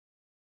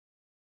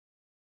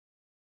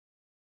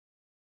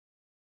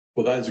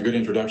Well, that is a good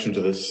introduction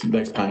to this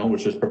next panel,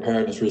 which is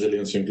Preparedness,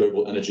 Resilience, and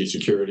Global Energy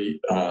Security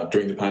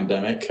during the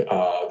pandemic.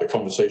 The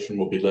conversation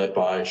will be led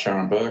by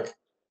Sharon Burke,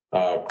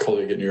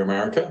 colleague at New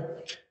America,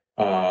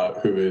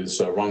 who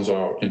runs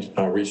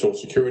our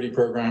resource security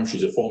program.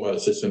 She's a former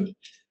Assistant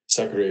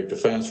Secretary of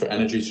Defense for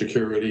Energy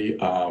Security,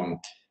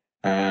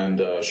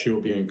 and she will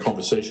be in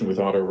conversation with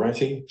Arto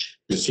Räty,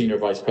 who's Senior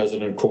Vice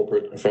President,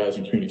 Corporate Affairs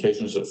and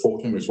Communications at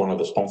Fortum, who's one of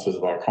the sponsors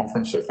of our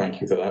conference, so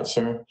thank you for that,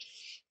 sir.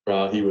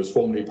 He was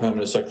formerly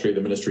Permanent Secretary of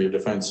the Ministry of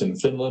Defense in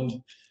Finland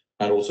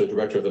and also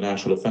Director of the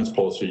National Defense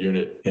Policy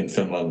Unit in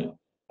Finland,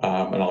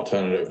 an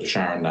alternative to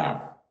Sharon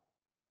now.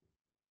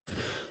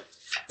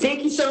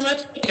 Thank you so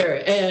much, Peter.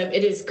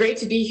 It is great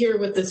to be here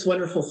with this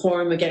wonderful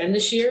forum again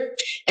this year,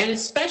 and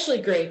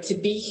especially great to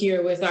be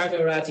here with Arto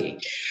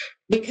Räty,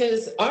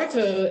 because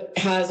Arto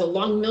has a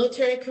long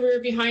military career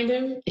behind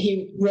him.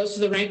 He rose to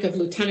the rank of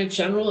Lieutenant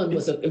General and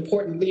was an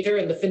important leader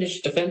in the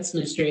Finnish Defense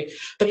Ministry,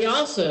 but he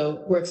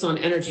also works on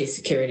energy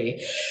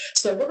security.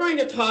 So we're going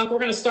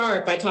to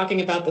start by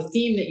talking about the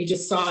theme that you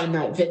just saw in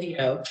that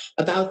video,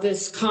 about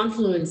this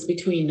confluence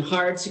between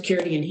hard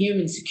security and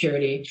human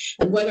security,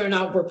 and whether or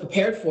not we're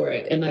prepared for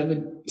it. And I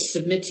would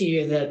submit to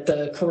you that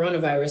the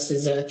coronavirus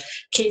is a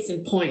case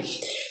in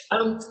point.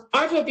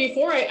 Arto,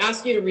 before I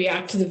ask you to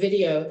react to the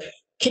video,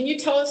 can you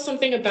tell us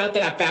something about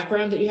that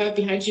background that you have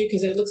behind you?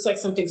 Because it looks like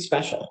something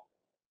special.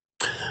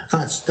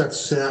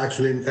 That's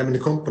actually,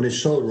 the company's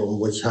showroom,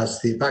 which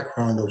has the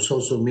background of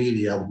social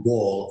media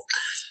wall.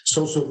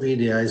 Social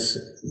media is,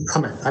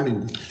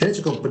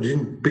 energy company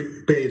didn't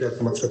pay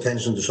that much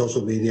attention to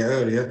social media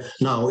earlier.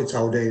 Now it's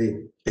our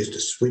daily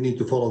business. We need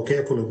to follow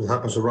carefully what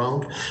happens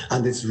around,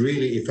 and this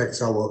really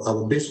affects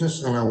our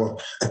business and our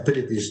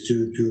abilities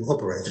to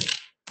operate.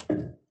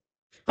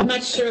 I'm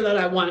not sure that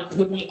I would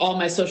want all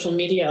my social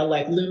media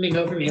like looming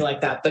over me like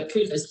that, but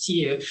kudos to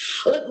you.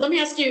 Let me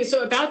ask you,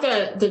 so about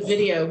the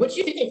video, what do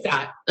you think of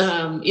that?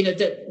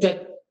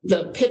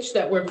 The pitch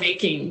that we're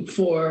making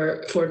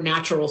for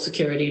natural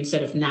security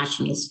instead of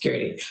national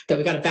security, that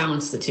we got to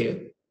balance the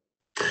two.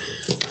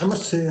 I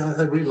must say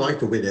I really like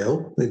the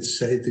video.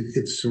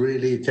 It's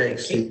really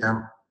takes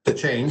the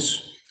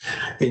change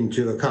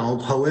into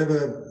account.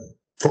 However,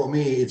 for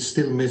me, it's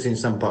still missing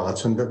some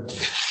parts, and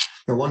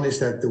the one is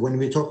that when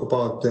we talk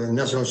about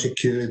national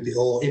security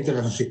or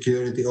international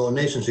security or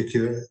nation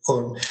security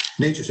or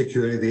nature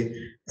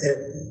security,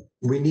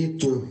 we need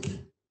to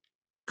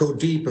go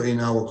deeper in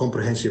our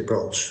comprehensive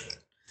approach.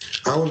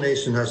 Our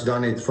nation has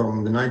done it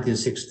from the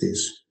 1960s.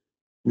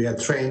 We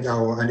have trained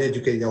and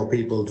educated our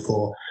people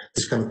for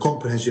this kind of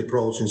comprehensive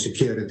approach in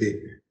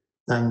security.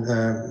 And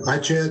I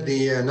chaired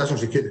the National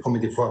Security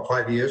Committee for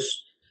 5 years.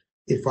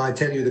 If I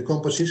tell you the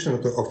composition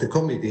of the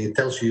committee, it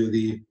tells you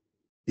the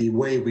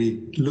way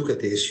we look at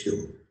the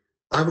issue.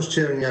 I was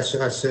chairing as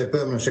a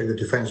Permanent Secretary of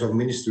Defense of the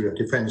Ministry of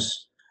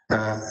Defense,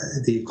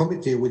 the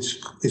committee which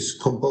is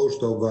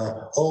composed of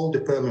all the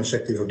Permanent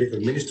Secretaries of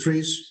different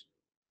ministries.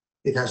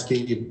 It has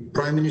the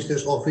Prime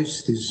Minister's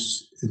office,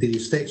 the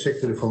State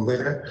Secretary from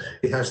there.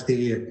 It has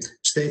the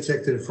State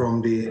Secretary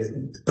from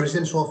the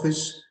President's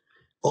office,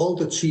 all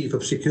the Chief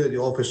of Security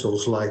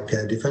officials like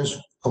Defense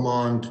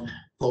Command,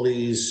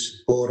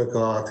 Police, Border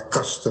Guard,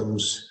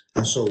 Customs,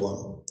 and so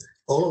on.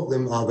 All of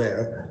them are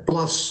there.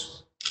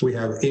 Plus, we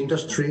have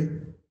industry,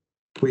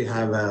 we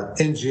have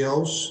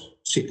NGOs,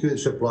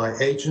 Security Supply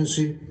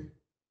Agency,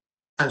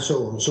 and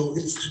so on. So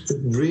it's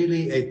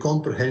really a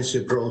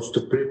comprehensive approach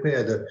to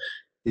prepare the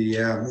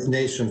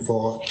nation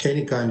for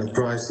any kind of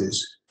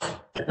crisis.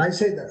 And I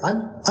say that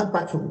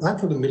I'm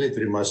from the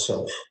military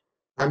myself.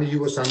 I'm a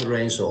US Army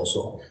Ranger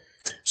also.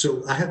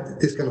 So I have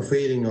this kind of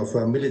feeling of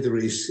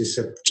military is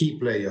a key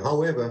player.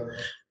 However,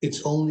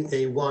 it's only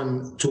a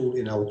one tool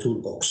in our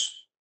toolbox.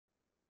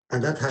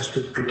 And that has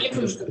to be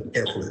used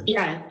carefully.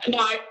 Yeah, no,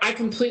 I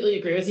completely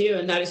agree with you.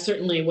 And that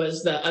certainly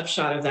was the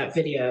upshot of that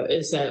video,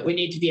 is that we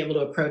need to be able to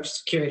approach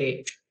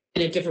security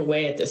in a different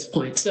way at this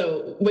point.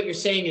 So what you're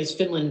saying is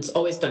Finland's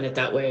always done it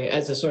that way,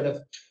 as a sort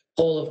of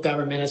whole of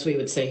government, as we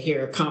would say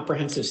here,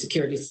 comprehensive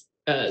security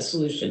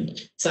solution.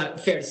 Is that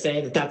fair to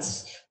say that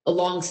that's a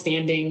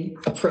long-standing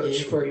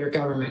approach for your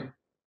government?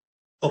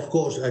 Of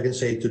course, I can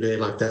say today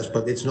like that,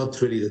 but it's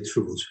not really the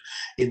truth.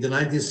 In the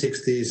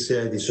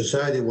 1960s, the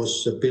society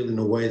was built in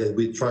a way that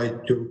we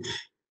tried to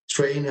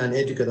train and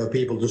educate our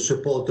people to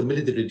support the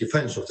military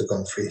defense of the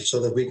country, so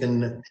that we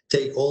can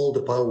take all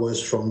the powers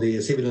from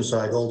the civilian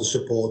side, all the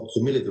support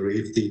to military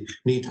if the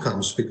need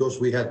comes, because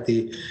we had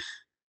the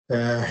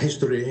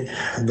history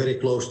very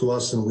close to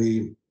us,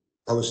 and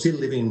I was still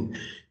living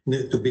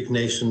near the big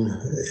nation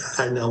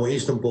and our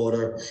eastern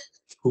border,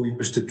 who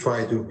used to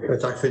try to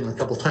attack Finland a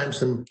couple of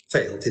times and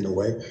failed in a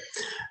way.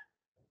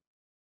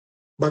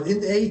 But in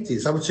the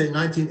 80s, I would say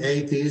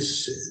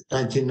 1980s,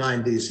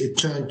 1990s, it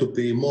turned to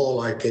be more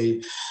like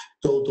a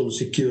total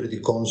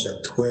security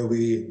concept, where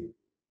we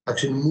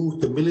actually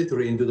moved the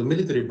military into the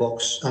military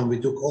box, and we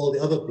took all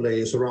the other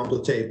players around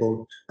the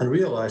table and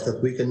realized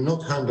that we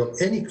cannot handle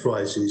any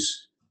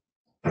crisis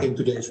in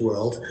today's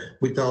world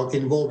without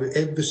involving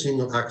every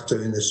single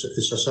actor in the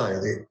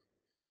society.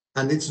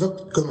 And it's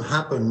not going to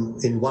happen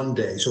in one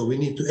day. So we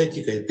need to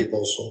educate people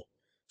also.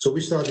 So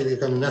we started a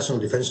kind of national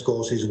defense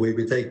courses where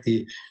we take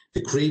the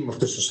cream of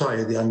the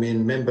society. I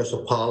mean, members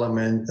of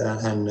parliament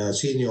and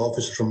senior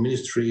officers from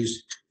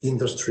ministries,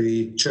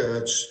 industry,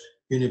 church,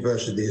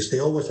 universities. They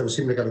always have a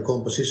similar kind of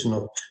composition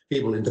of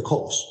people in the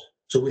course.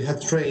 So we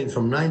have trained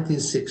from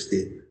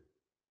 1960,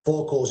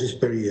 4 courses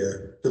per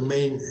year,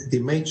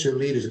 the major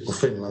leadership of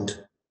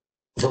Finland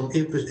from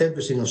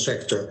every single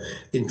sector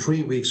in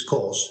 3 weeks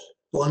course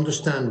to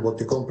understand what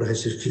the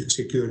comprehensive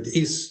security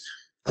is.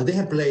 And they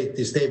have played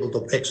these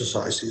tabletop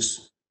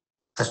exercises,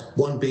 as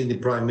one being the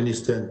prime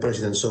minister and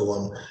president and so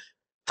on,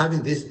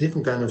 having these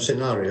different kind of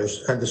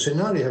scenarios. And the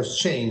scenario has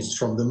changed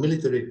from the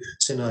military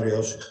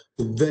scenarios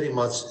to very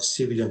much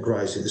civilian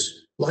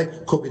crisis,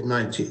 like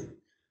COVID-19.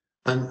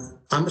 And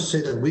I must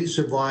say that we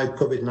survived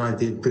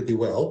COVID-19 pretty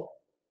well.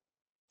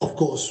 Of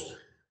course,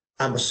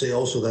 I must say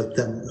also that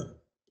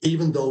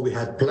even though we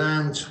had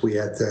plans, we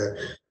had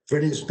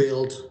trainings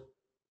built,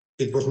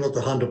 it was not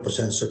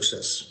 100%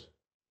 success.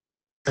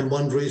 And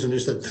one reason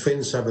is that the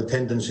Finns have a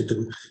tendency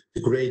to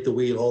create the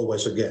wheel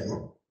always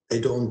again. They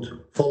don't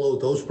follow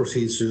those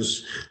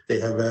procedures they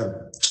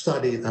have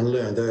studied and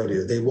learned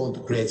earlier. They want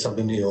to create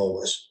something new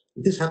always.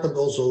 This happened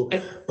also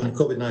when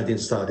COVID-19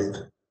 started.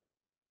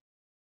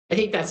 I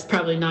think that's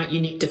probably not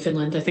unique to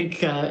Finland. I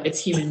think it's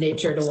human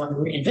nature to want to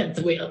reinvent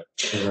the wheel.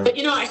 Yeah. But,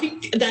 I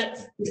think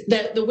that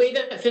the way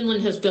that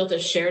Finland has built a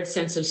shared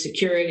sense of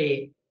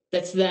security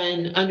that's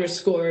then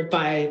underscored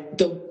by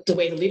the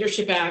way the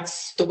leadership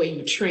acts, the way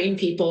you train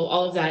people,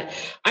 all of that.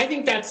 I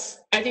think that's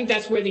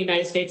where the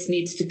United States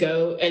needs to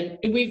go. And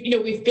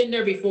we've been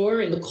there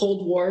before. In the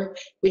Cold War,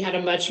 we had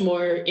a much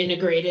more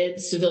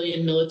integrated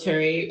civilian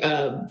military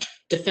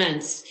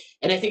defense.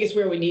 And I think it's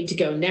where we need to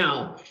go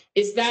now.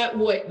 Is that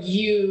what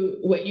you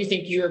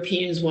think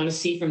Europeans want to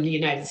see from the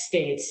United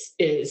States?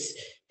 Is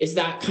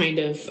that kind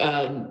of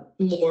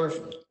more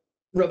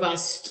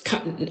robust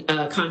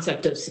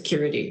concept of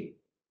security?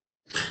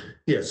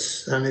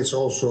 Yes, and it's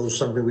also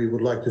something we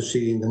would like to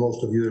see in the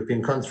most of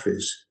European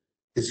countries.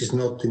 This is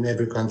not in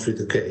every country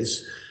the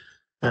case.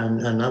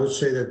 And I would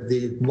say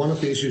that one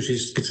of the issues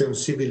is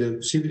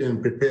civilian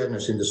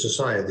preparedness in the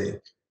society.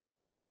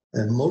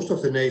 And most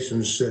of the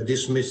nations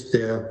dismissed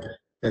their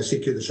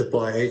security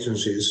supply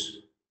agencies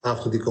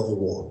after the Cold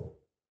War.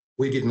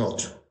 We did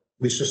not.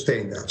 We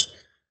sustained that.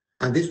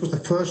 And this was the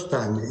first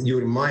time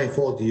during my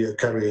 40-year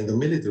career in the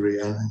military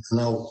and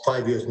now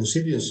 5 years on the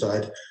civilian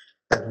side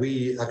that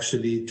we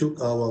actually took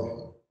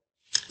our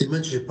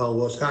Emergency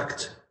Powers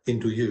Act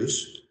into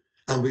use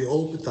and we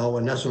opened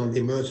our National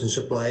Emergency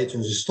Supply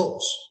Agency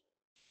stores.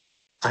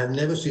 I've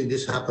never seen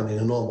this happen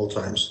in normal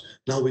times.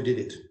 Now we did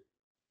it.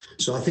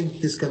 So I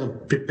think this kind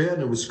of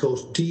preparedness, which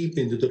goes deep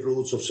into the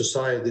roots of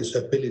society's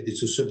ability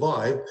to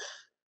survive,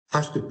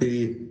 has to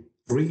be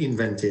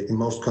reinvented in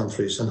most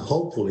countries. And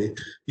hopefully,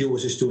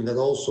 US is doing that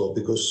also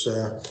because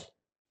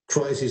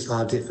crises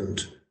are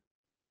different.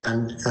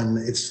 And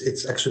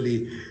it's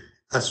actually,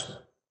 as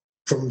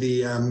from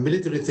the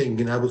military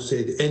thinking, I would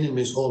say the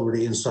enemy is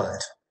already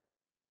inside.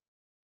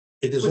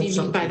 It is. What do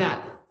you mean by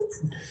that?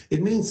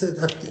 It means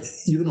that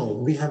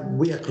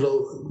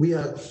we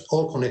are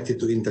all connected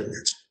to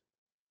internet.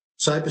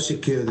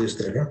 Cybersecurity is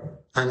there,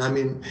 and I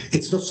mean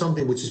it's not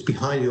something which is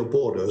behind your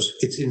borders;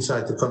 it's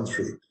inside the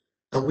country.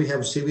 And we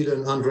have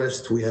civilian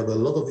unrest. We have a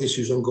lot of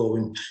issues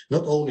ongoing,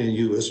 not only in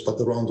the US but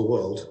around the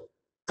world.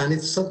 And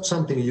it's not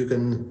something you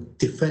can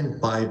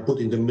defend by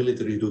putting the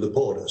military to the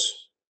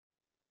borders.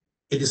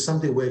 It is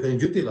something where you can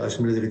utilize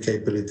military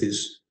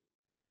capabilities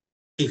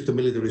if the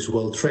military is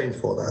well trained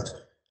for that.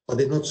 But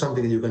it's not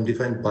something you can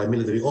defend by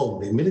military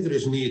only. Military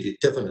is needed,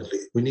 definitely.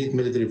 We need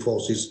military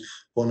forces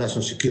for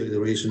national security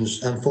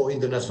reasons and for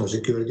international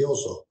security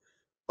also.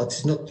 But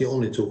it's not the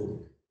only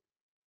tool.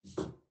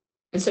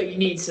 And so you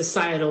need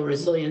societal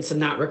resilience,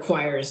 and that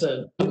requires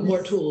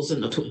more tools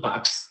in the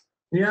toolbox.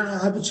 Yeah,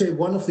 I would say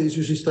one of the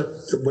issues is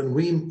that when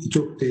we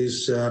took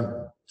this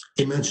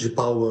Emergency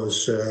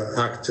Powers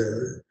Act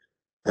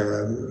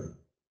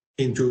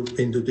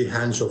into the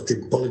hands of the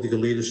political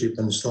leadership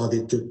and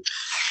started to,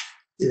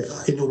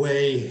 in a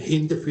way,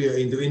 interfere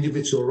into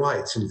individual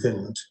rights in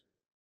Finland.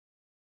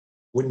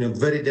 When a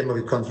very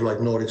democratic country like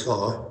Nordics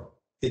are,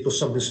 it was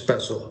something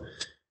special.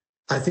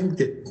 I think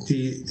that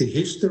the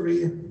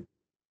history,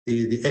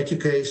 the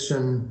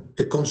education,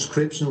 the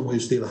conscription we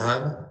still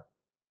have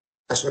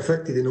has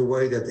affected in a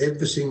way that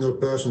every single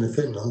person in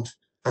Finland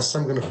has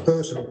some kind of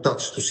personal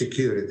touch to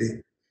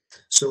security.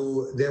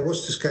 So there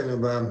was this kind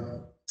of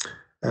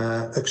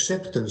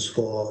acceptance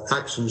for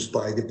actions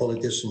by the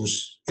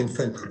politicians in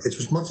Finland. It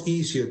was much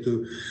easier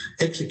to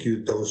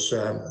execute those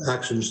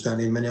actions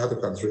than in many other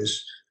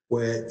countries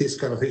where this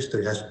kind of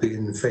history has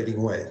been fading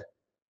away.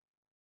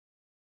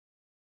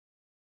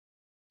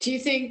 Do you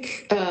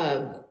think,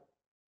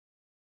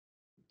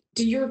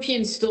 do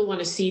Europeans still want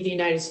to see the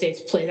United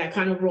States play that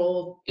kind of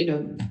role,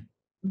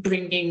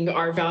 bringing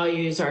our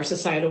values, our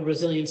societal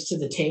resilience to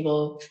the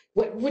table?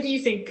 What do you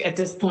think at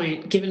this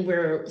point, given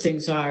where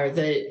things are, what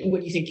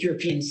do you think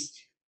Europeans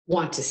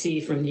want to see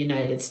from the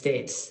United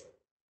States?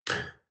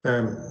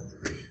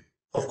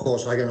 Of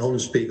course, I can only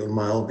speak on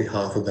my own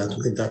behalf of that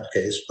in that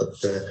case, but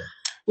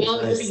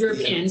well, you're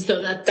European,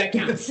 so that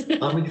counts.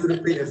 I'm a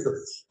European,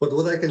 but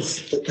what I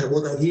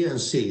hear and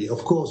see,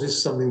 of course,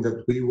 is something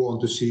that we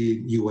want to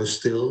see US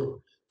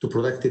still to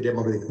protect the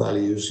democratic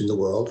values in the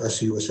world,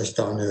 as US has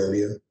done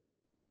earlier.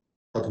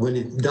 But when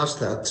it does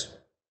that,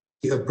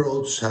 the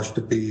approach has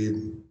to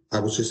be, I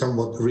would say,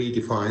 somewhat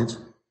redefined,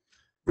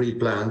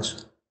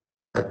 replanned.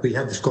 That we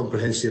have this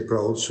comprehensive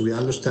approach. We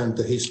understand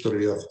the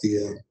history of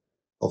the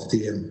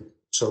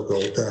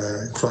so-called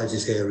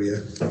crisis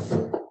area.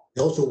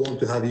 We also want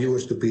to have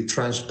US to be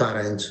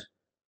transparent,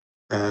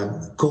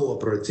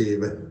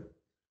 cooperative,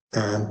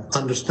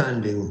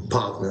 understanding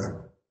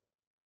partner.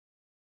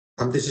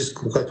 And this is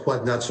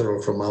quite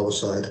natural from our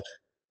side.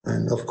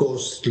 And of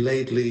course,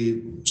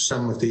 lately,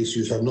 some of the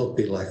issues have not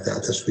been like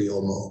that, as we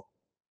all know.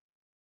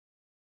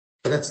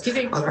 But that's, I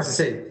have to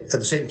say, at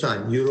the same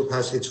time, Europe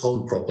has its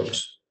own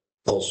problems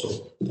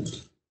also.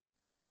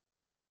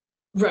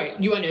 Right.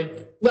 You want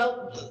to,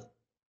 well,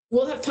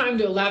 we'll have time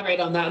to elaborate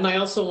on that. And I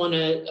also want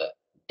to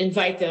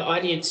invite the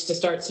audience to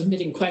start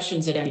submitting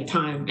questions at any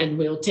time, and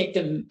we'll take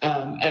them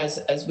as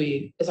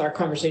our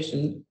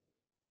conversation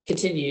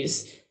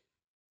continues.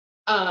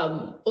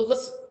 Well,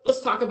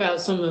 let's talk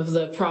about some of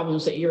the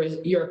problems that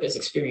Europe is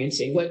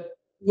experiencing.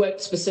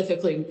 What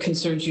specifically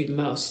concerns you the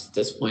most at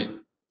this point?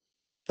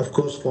 Of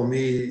course, for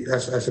me,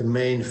 as a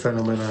main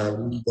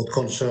phenomenon, what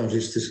concerns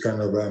is this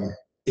kind of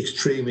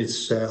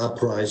extremist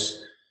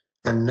uprise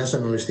and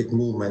nationalistic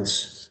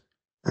movements.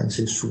 And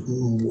since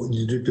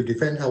to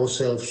defend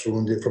ourselves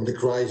from the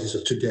crisis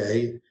of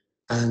today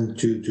and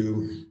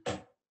to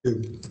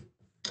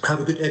have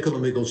a good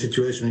economical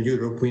situation in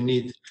Europe, we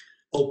need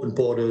open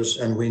borders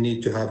and we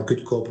need to have a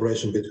good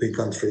cooperation between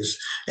countries.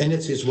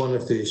 Energy is one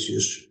of the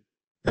issues.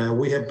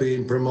 We have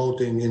been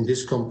promoting in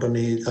this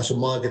company as a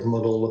market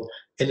model,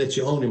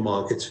 energy-only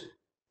market.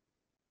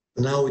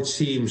 Now it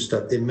seems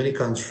that in many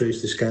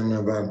countries this kind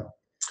of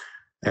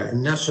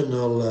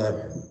national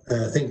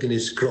thinking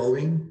is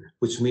growing,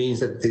 which means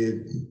that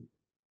the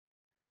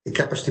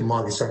capacity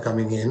markets are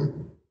coming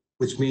in,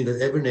 which means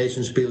that every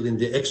nation is building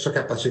the extra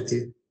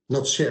capacity,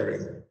 not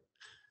sharing.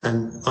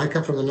 And I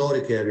come from the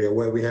Nordic area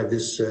where we have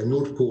this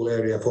Nord Pool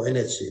area for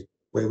energy,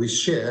 where we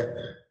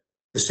share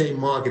the same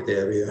market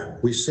area.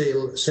 We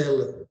sell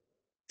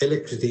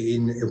electricity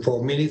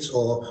for minutes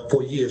or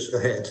for years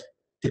ahead,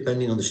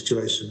 depending on the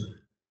situation,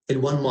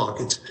 in one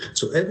market.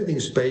 So everything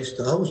is based,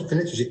 our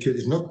energy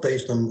security is not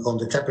based on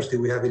the capacity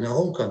we have in our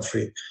own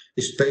country.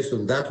 It's based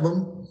on that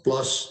one,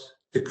 plus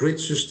the grid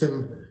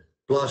system,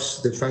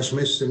 plus the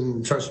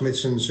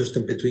transmission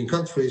system between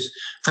countries,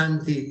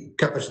 and the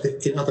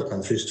capacity in other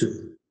countries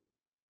too.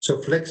 So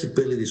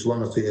flexibility is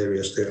one of the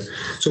areas there.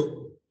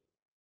 So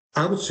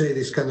I would say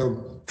this kind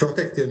of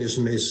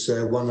protectionism is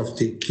one of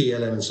the key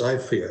elements I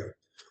fear.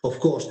 Of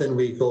course, then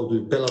we go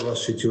to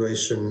Belarus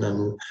situation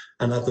and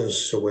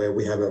others where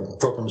we have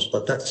problems,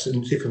 but that's a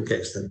different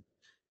case then.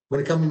 When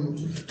it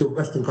comes to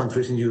Western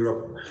countries in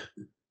Europe,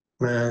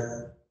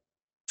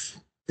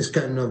 this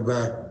kind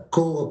of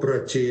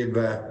cooperative,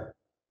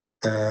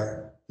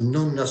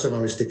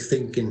 non-nationalistic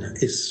thinking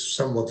is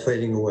somewhat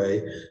fading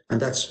away, and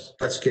that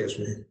scares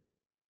me.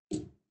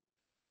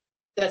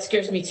 That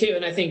scares me too,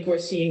 and I think we're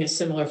seeing a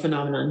similar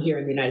phenomenon here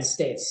in the United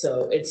States.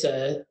 So it's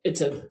a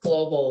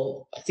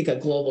global, I think, a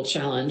global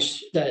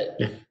challenge that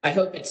I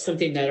hope it's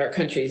something that our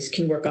countries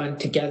can work on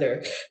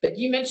together. But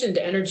you mentioned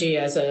energy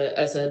as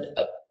an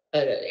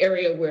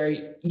area where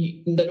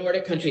the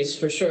Nordic countries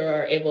for sure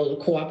are able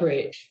to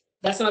cooperate.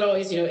 That's not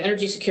always,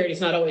 energy security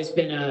has not always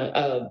been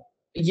a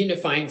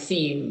unifying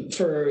theme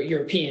for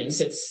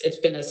Europeans. It's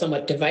been a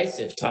somewhat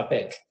divisive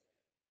topic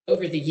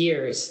over the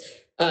years.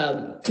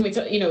 Can we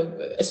talk,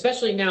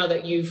 especially now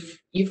that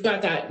you've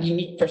got that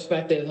unique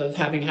perspective of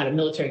having had a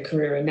military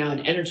career and now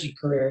an energy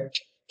career?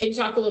 Can you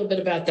talk a little bit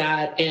about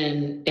that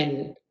and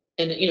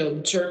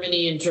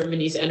Germany and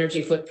Germany's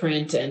energy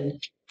footprint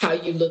and how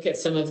you look at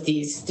some of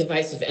these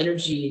divisive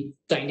energy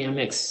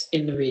dynamics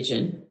in the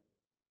region?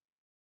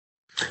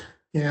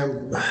 Yeah,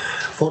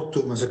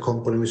 Fortum as a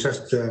company, we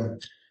just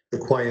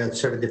acquired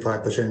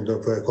 75%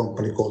 of a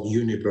company called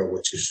Uniper,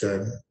 which is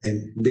a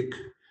big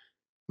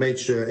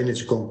major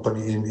energy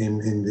company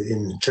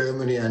in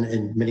Germany and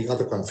in many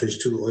other countries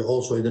too,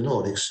 also in the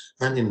Nordics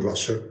and in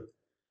Russia.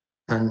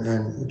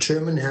 And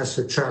Germany has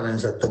a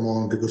challenge at the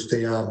moment because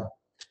they are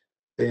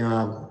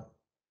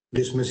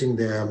dismissing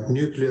their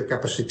nuclear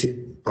capacity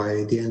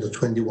by the end of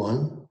 2021.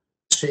 At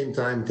the same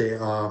time, they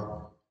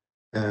are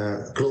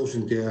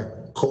closing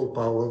their coal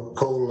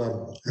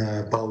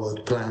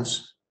powered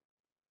plants.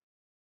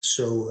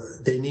 So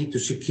they need to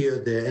secure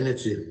their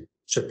energy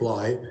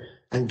supply,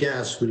 and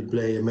gas will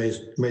play a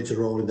major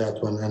role in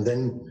that one. And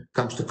then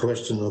comes the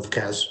question of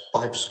gas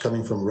pipes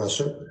coming from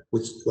Russia,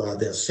 which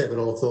there are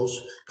several of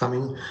those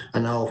coming.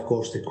 And now, of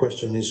course, the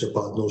question is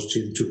about Nord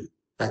Stream 2.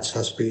 That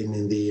has been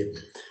in the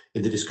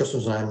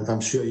discussions.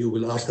 I'm sure you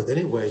will ask that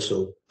anyway,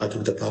 so I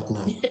took that up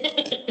now.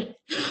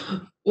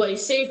 Well, you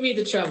saved me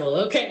the trouble.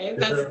 Okay,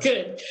 that's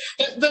good.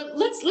 But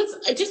let's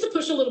just to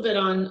push a little bit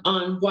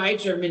on why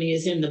Germany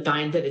is in the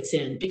bind that it's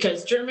in,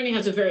 because Germany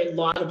has a very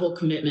laudable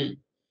commitment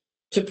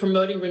to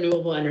promoting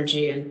renewable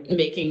energy and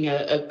making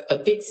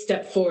a big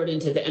step forward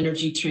into the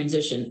energy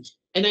transition.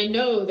 And I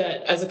know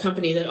that as a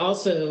company that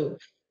also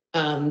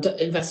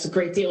invests a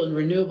great deal in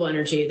renewable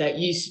energy, that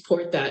you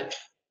support that.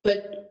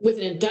 But with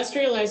an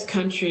industrialized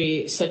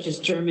country such as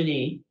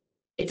Germany,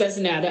 it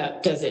doesn't add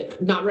up, does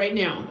it? Not right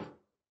now.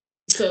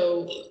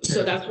 So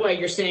that's why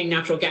you're saying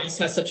natural gas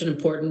has such an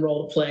important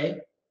role to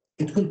play.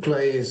 It will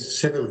play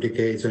several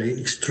decades an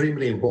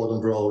extremely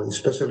important role,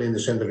 especially in the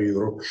Central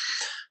Europe,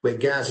 where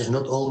gas is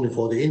not only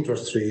for the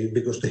industry,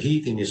 because the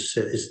heating is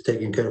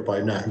taken care of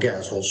by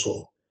gas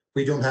also.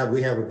 We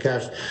have a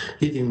gas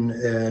heating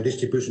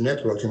distribution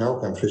networks in our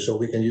country, so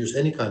we can use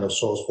any kind of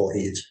source for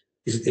heat.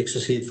 Is it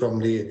excess heat from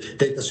the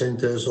data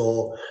centers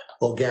or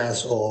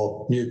gas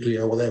or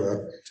nuclear or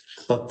whatever?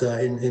 But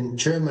in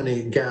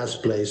Germany, gas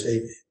plays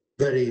a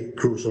very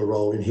crucial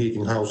role in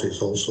heating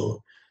houses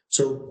also.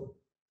 So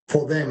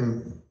for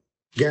them,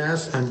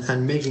 gas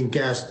and making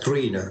gas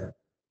greener,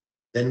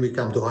 then we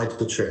come to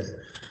hydrogen.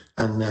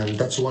 And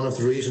that's one of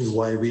the reasons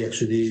why we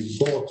actually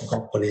bought the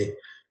company,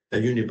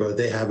 Uniper.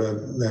 They have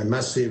a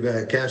massive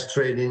gas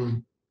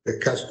trading,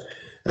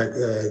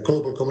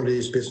 global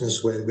commodities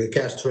business where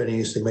gas trading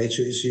is the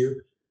major issue.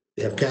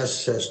 They have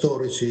gas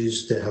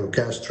storages, they have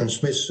gas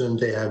transmission,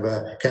 they have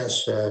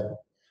gas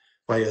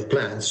fired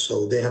plants.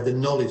 So they have the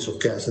knowledge of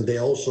gas, and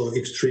they're also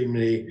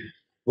extremely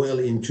well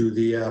into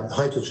the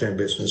hydrogen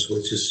business,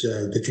 which is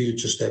the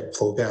future step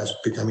for gas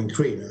becoming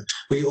greener.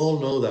 We all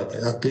know that,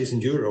 at least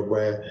in Europe,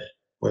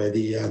 where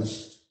the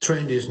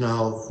trend is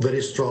now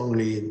very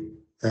strongly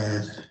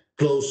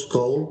close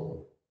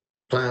coal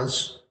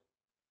plants.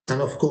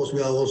 And of course,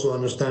 we also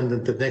understand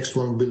that the next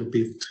one will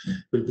be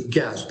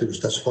gas, because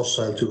that's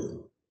fossil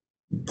too.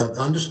 But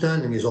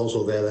understanding is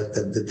also there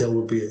that there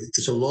will be,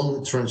 it's a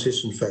long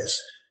transition phase.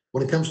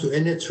 When it comes to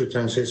energy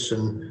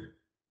transition,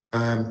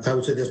 I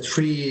would say there are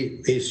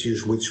three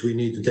issues which we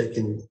need to take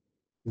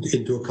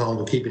into account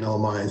and keep in our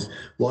minds.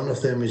 One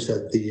of them is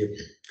that the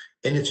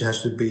energy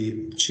has to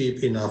be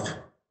cheap enough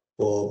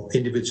for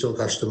individual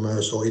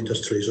customers or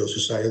industries or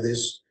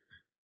societies.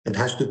 It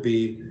has to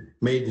be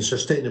made in a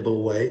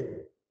sustainable way.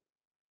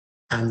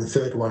 And the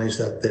third one is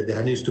that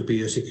there needs to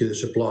be a secure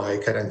supply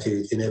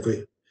guaranteed in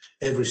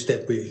every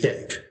step we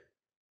take.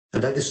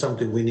 And that is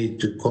something we need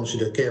to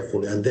consider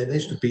carefully. And there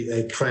needs to be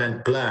a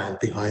grand plan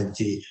behind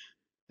the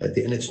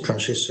energy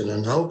transition.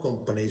 And our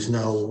company is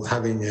now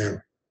having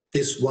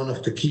this one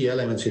of the key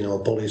elements in our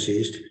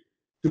policies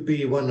to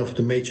be one of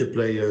the major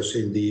players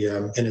in the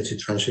energy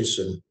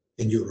transition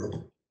in Europe.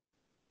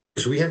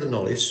 Because we have the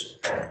knowledge,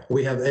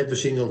 we have every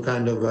single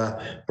kind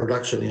of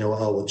production in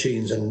our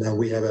genes, and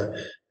we have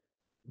a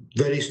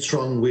very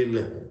strong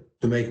will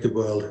to make the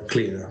world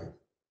cleaner.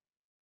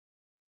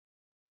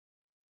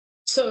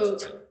 So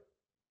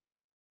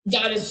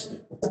that is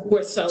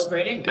worth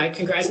celebrating. I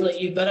congratulate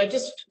you, but I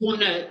just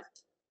want to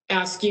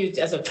ask you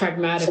as a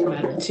pragmatic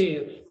matter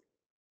too.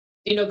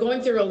 You know,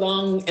 going through a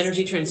long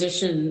energy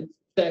transition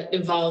that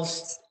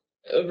involves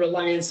a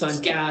reliance on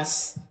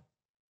gas,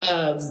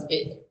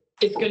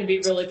 it's going to be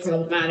really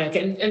problematic.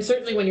 And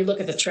certainly when you look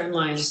at the trend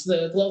lines,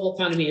 the global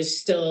economy is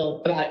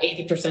still about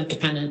 80%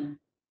 dependent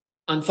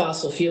on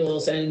fossil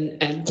fuels,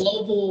 and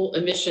global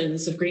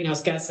emissions of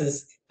greenhouse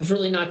gases have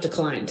really not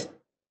declined.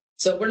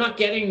 So we're not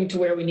getting to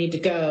where we need to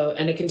go,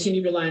 and a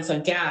continued reliance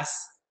on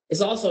gas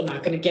is also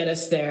not going to get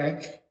us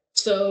there.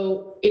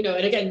 So, you know,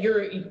 and again,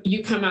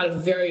 you come out of a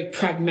very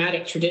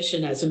pragmatic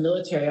tradition as a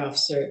military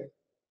officer.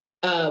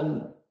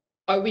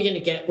 Are we going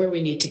to get where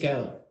we need to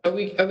go? Are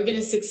we going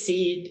to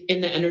succeed in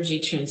the energy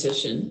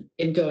transition,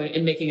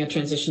 in making a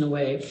transition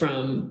away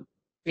from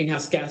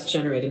greenhouse gas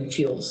generating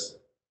fuels?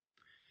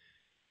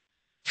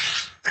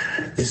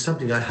 It's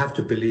something I have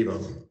to believe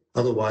on.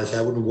 Otherwise,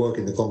 I wouldn't work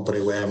in the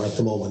company where I'm at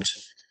the moment.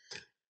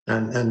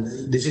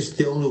 And this is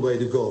the only way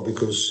to go,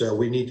 because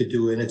we need to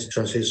do energy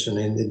transition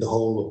in the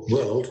whole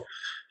world.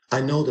 I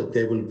know that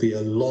there will be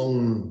a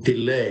long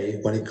delay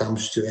when it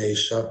comes to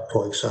Asia,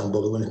 for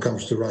example, when it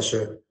comes to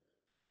Russia.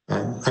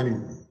 I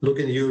mean, look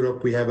in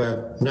Europe, we have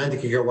 90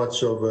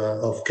 gigawatts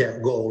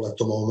of goal at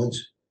the moment.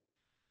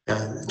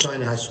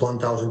 China has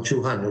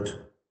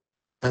 1,200,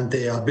 and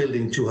they are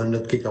building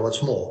 200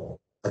 gigawatts more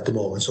at the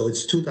moment. So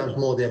it's 2 times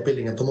more they are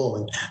building at the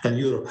moment than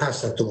Europe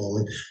has at the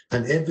moment.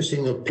 And every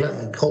single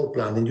coal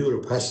plant in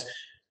Europe has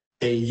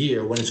a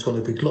year when it's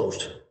going to be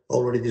closed,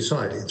 already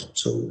decided.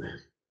 So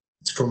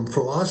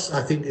for us,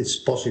 I think it's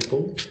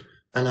possible.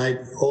 And I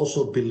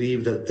also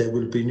believe that there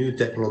will be new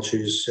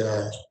technologies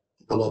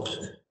developed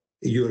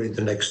during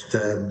the next,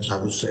 I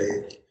would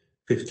say,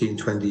 15,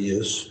 20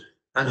 years.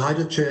 And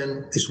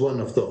hydrogen is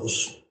one of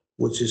those,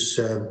 which is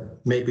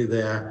maybe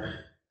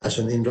there as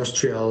an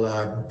industrial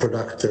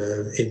product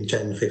in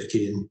 10,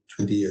 15,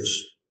 20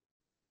 years.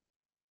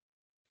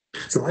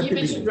 So you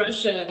mentioned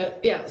Russia.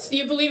 Yes,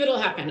 you believe it'll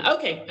happen.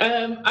 Okay.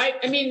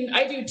 I mean,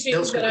 I do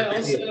too, but I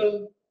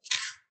also,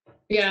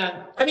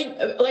 yeah. I mean,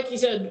 like you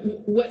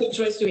said, what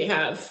choice do we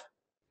have?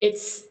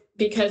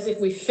 because if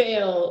we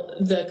fail,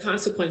 the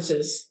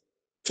consequences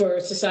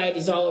for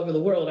societies all over the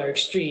world are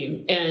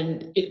extreme,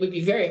 and it would be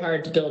very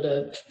hard to build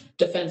a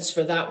defense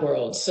for that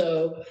world.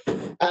 So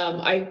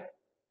I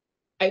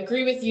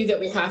agree with you that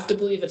we have to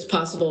believe it's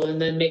possible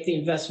and then make the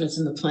investments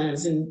and the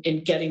plans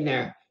in getting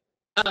there.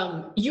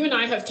 You and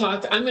I have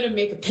talked, I'm going to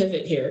make a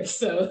pivot here,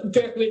 so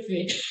bear with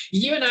me.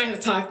 You and I have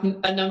talked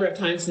a number of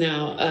times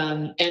now,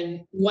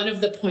 and one of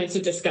the points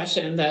of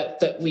discussion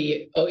that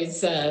we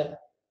always,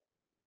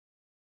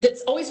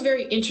 that's always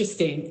very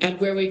interesting and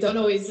where we don't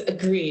always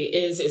agree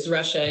is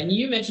Russia. And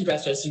you mentioned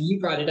Russia, so you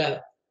brought it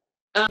up.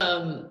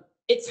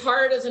 It's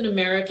hard as an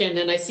American,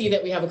 and I see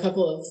that we have a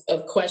couple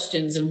of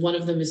questions, and one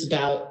of them is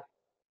about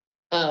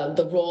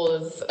the role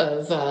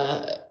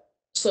of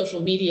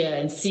social media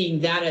and seeing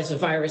that as a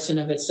virus in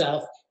of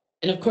itself.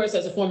 And of course,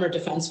 as a former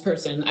defense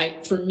person,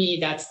 for me,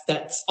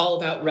 that's all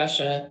about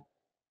Russia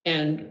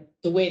and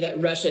the way that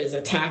Russia is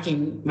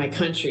attacking my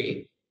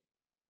country.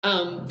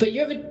 But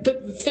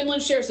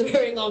Finland shares a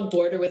very long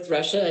border with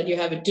Russia, and you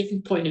have a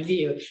different point of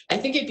view. I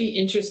think it'd be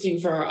interesting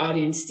for our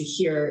audience to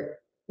hear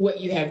what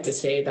you have to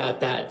say about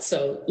that.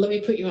 So let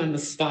me put you on the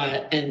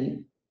spot.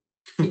 And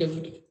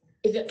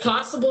is it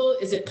possible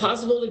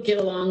to get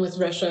along with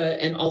Russia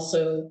and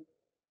also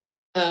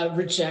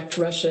reject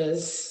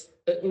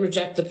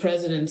the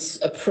president's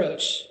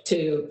approach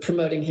to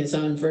promoting his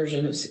own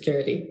version of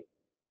security?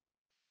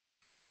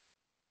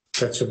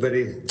 That's a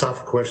very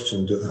tough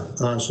question to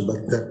answer, but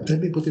let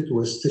me put it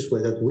this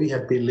way, that we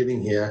have been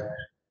living here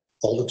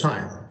all the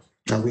time.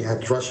 And we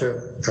had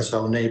Russia as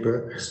our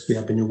neighbor. We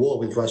have been in war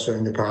with Russia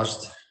in the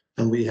past,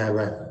 and we have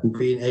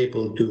been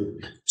able to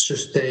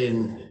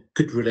sustain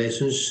good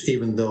relations,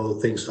 even though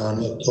things are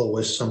not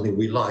always something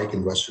we like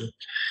in Russia.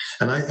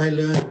 And I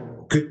learned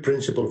good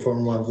principle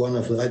from one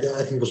of the, I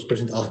think it was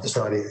President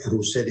Arto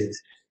who said it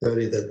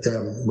earlier,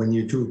 that when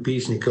you do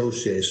peace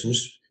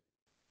negotiations,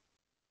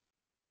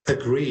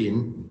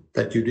 agreeing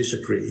that you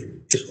disagree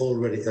is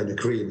already an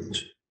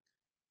agreement.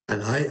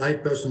 And I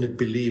personally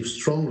believe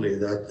strongly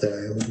that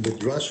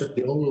with Russia,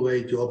 the only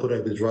way to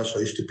operate with Russia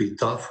is to be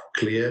tough,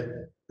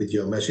 clear with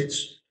your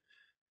message.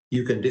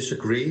 You can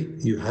disagree,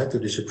 you have to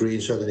disagree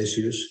in certain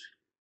issues.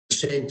 At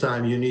the same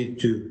time, you need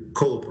to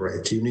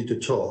cooperate, you need to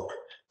talk.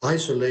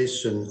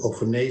 Isolation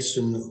of a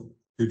nation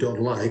you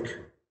don't like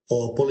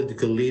or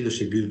political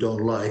leadership you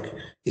don't like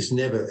is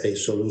never a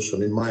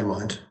solution in my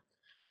mind.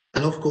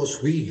 And of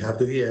course, we have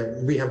to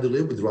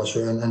live with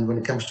Russia. And when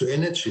it comes to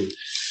energy,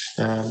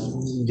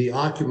 the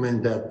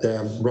argument that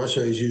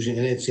Russia is using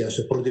energy as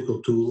a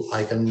political tool,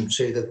 I can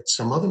say that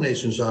some other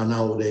nations are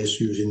nowadays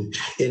using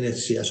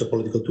energy as a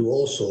political tool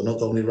also,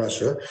 not only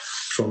Russia,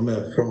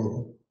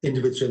 from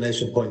individual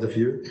nation point of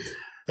view.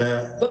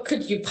 What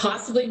could you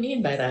possibly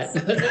mean by that?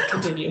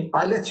 Continue.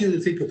 I'll let you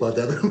think about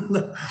that.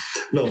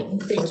 No,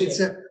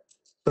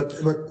 but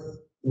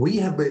we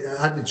have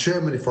been,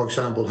 Germany, for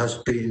example, has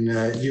been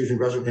using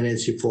Russian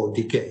energy for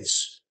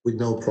decades with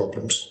no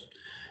problems.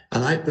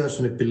 And I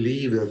personally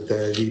believe that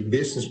the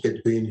business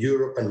between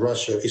Europe and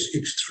Russia is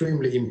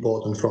extremely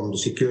important from the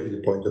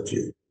security point of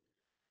view.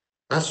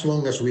 As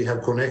long as we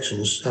have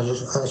connections,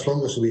 as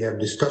long as we have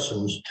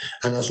discussions,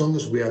 and as long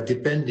as we are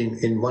depending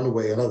in one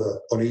way or another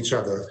on each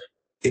other,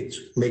 it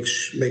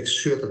makes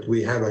sure that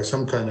we have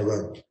some kind of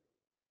a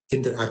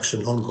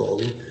interaction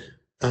ongoing.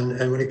 And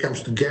when it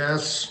comes to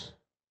gas,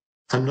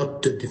 I'm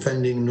not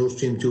defending Nord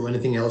Stream 2 or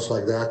anything else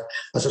like that.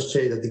 As I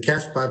say, that the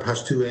gas pipe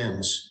has two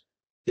ends.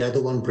 The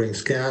other one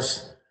brings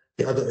gas,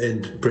 the other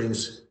end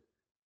brings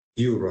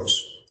euros.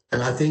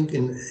 And I think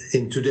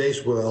in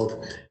today's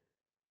world,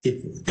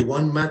 if the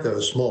one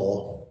matters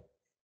more,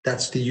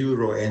 that's the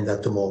euro end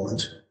at the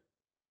moment.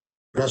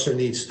 Russia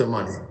needs the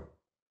money.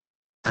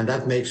 And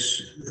that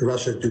makes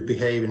Russia to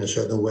behave in a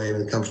certain way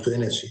when it comes to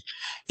energy.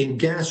 In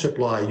gas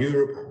supply,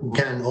 Europe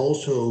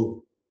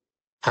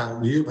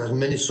has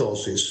many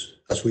sources,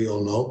 as we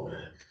all know,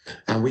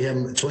 and we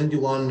have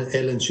 21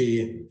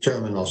 LNG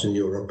terminals in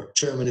Europe.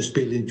 Germany is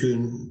building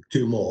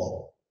two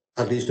more.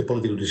 At least the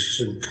political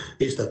decision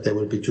is that there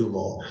will be two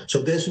more.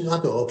 So there's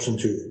another option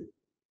too.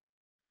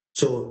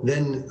 So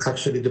then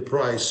actually the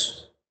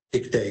price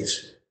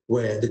dictates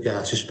where the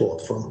gas is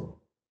bought from.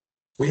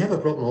 We have a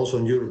problem also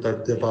in Europe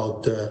that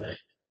about the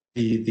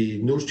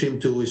Nord Stream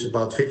 2 is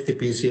about 50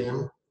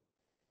 PCM.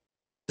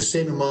 The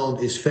same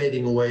amount is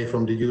fading away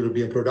from the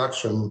European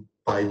production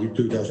by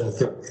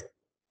 2030.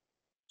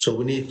 So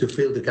we need to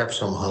fill the gap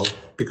somehow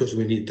because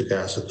we need the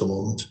gas at the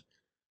moment.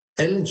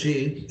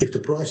 LNG, if the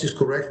price is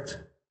correct,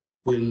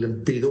 will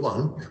be the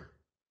one.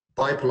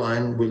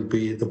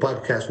 The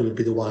pipe gas will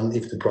be the one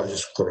if the price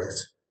is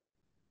correct.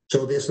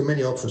 So there's so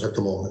many options at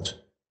the moment.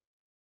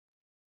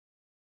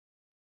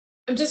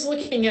 I'm just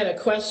looking at a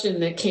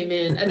question that came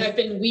in, and I've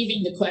been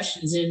weaving the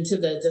questions into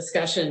the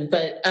discussion,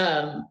 but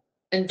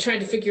and trying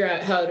to figure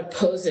out how to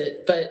pose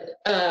it. But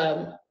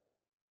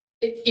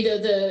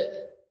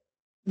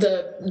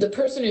the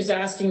person who's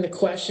asking the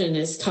question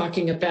is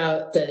talking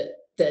about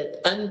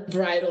that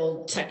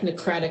unbridled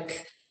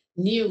technocratic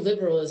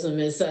neoliberalism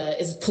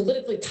is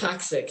politically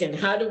toxic, and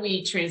how do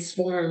we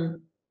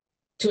transform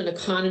to an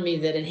economy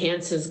that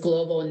enhances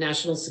global and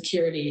national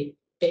security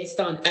based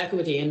on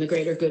equity and the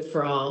greater good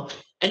for all.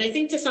 And I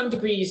think to some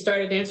degree you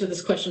started to answer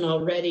this question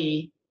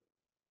already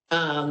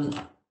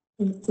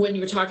when you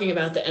were talking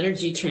about the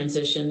energy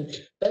transition,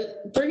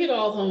 but bring it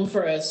all home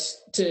for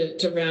us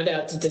to round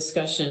out the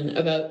discussion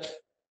about,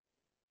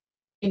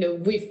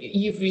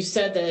 you've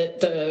said that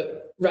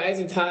the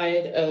rising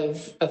tide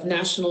of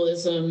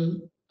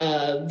nationalism,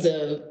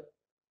 the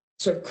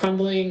sort of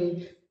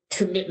crumbling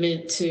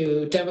commitment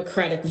to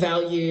democratic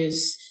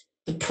values,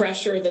 the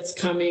pressure that's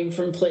coming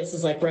from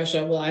places like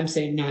Russia. Well, I'm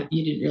saying that,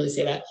 you didn't really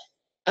say that.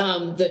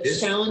 The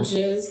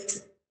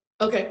challenges,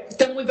 okay,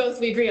 then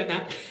we agree on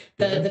that.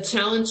 The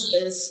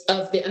challenges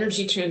of the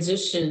energy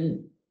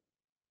transition,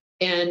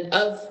 and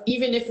of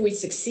even if we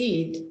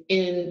succeed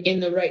in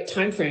the right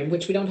time frame,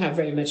 which we don't have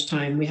very much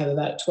time, we have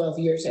about 12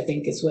 years, I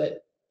think is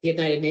what the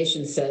United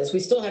Nations says, we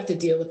still have to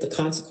deal with the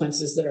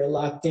consequences that are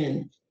locked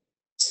in.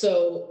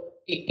 So,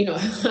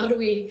 how do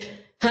we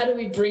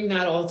bring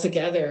that all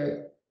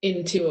together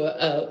into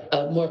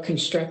a more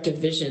constructive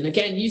vision?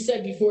 Again, you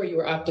said before you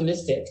were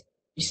optimistic.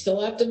 You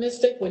still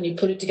optimistic when you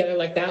put it together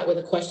like that with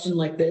a question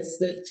like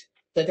this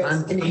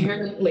that's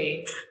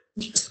inherently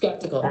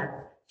skeptical?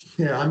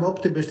 Yeah, I'm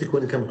optimistic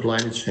when it comes to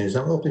climate change.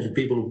 I'm optimistic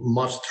people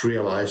must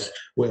realize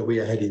where we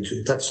are heading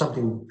to. That's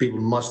something people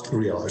must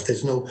realize.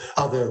 There's no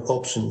other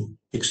option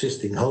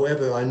existing.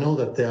 However, I know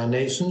that there are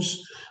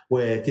nations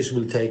where this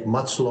will take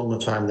much longer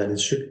time than it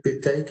should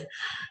take.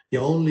 The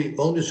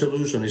only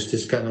solution is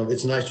this kind of,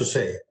 it's nice to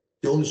say,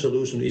 the only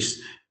solution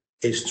is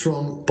a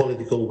strong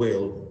political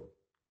will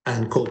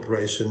and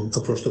cooperation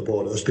across the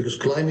borders, because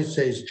climate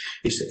change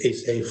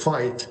is a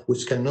fight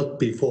which cannot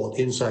be fought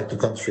inside the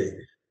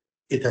country.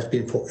 It has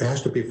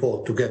to be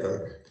fought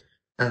together.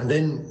 And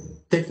then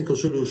technical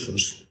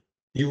solutions.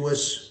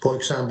 US, for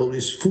example,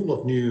 is full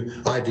of new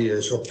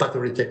ideas of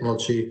battery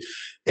technology,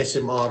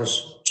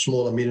 SMRs,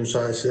 small and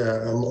medium-sized,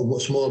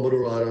 small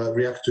modular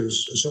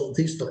reactors. So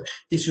these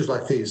issues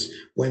like this,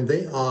 when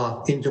they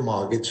are into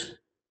market,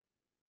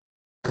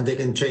 and they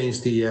can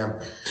change the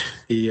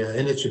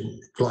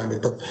energy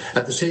climate. But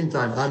at the same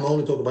time, I'm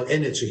only talking about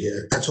energy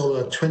here. That's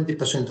only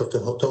 20% of the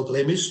total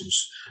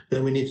emissions.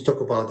 Then we need to talk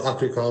about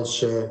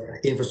agriculture,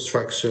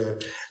 infrastructure,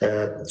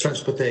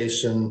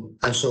 transportation,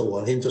 and so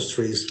on,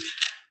 industries.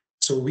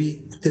 So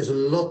there's a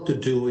lot to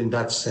do in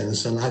that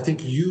sense. And I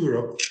think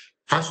Europe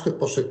has the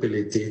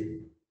possibility,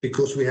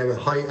 because we have a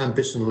high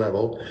ambition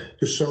level,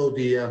 to show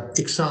the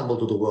example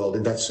to the world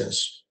in that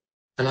sense.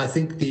 And I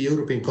think the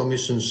European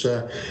Commission's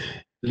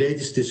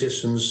latest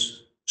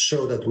decisions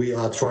show that we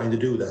are trying to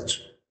do that,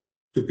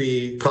 to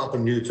be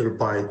carbon neutral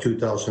by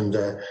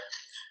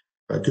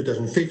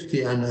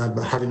 2050 and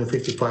having a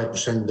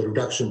 55%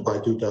 reduction by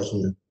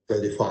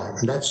 2035.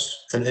 And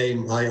that's an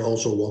aim I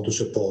also want to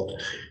support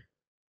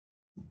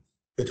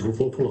with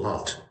full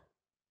heart.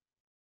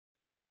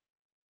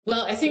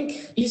 Well, I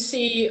think you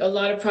see a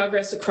lot of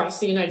progress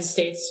across the United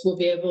States. We'll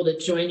be able to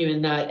join you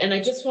in that. And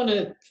I just want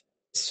to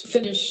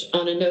finish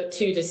on a note,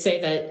 too, to say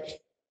that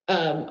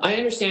I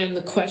understand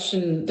the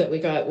question that we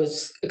got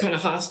was kind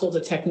of hostile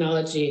to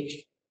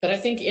technology, but I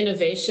think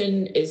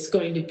innovation is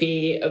going to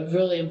be a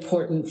really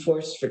important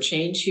force for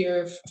change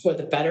here for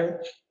the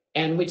better.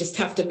 And we just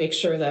have to make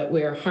sure that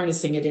we're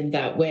harnessing it in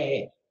that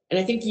way. And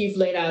I think you've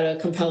laid out a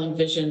compelling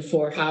vision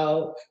for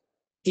how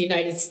the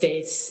United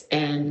States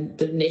and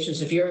the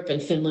nations of Europe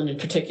and Finland in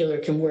particular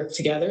can work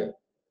together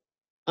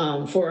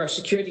for our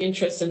security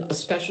interests, and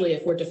especially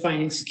if we're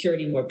defining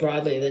security more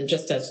broadly than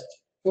just as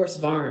force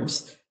of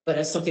arms, but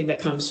as something that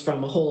comes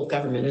from a whole of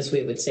government, as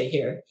we would say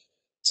here.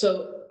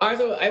 So,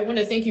 Arto, I want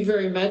to thank you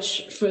very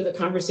much for the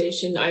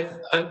conversation.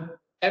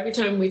 Every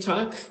time we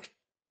talk,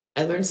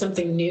 I learn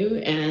something new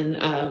and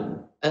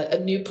a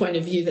new point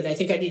of view that I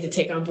think I need to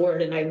take on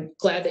board, and I'm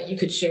glad that you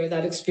could share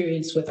that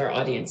experience with our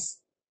audience.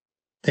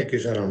 Thank you,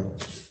 Sharon.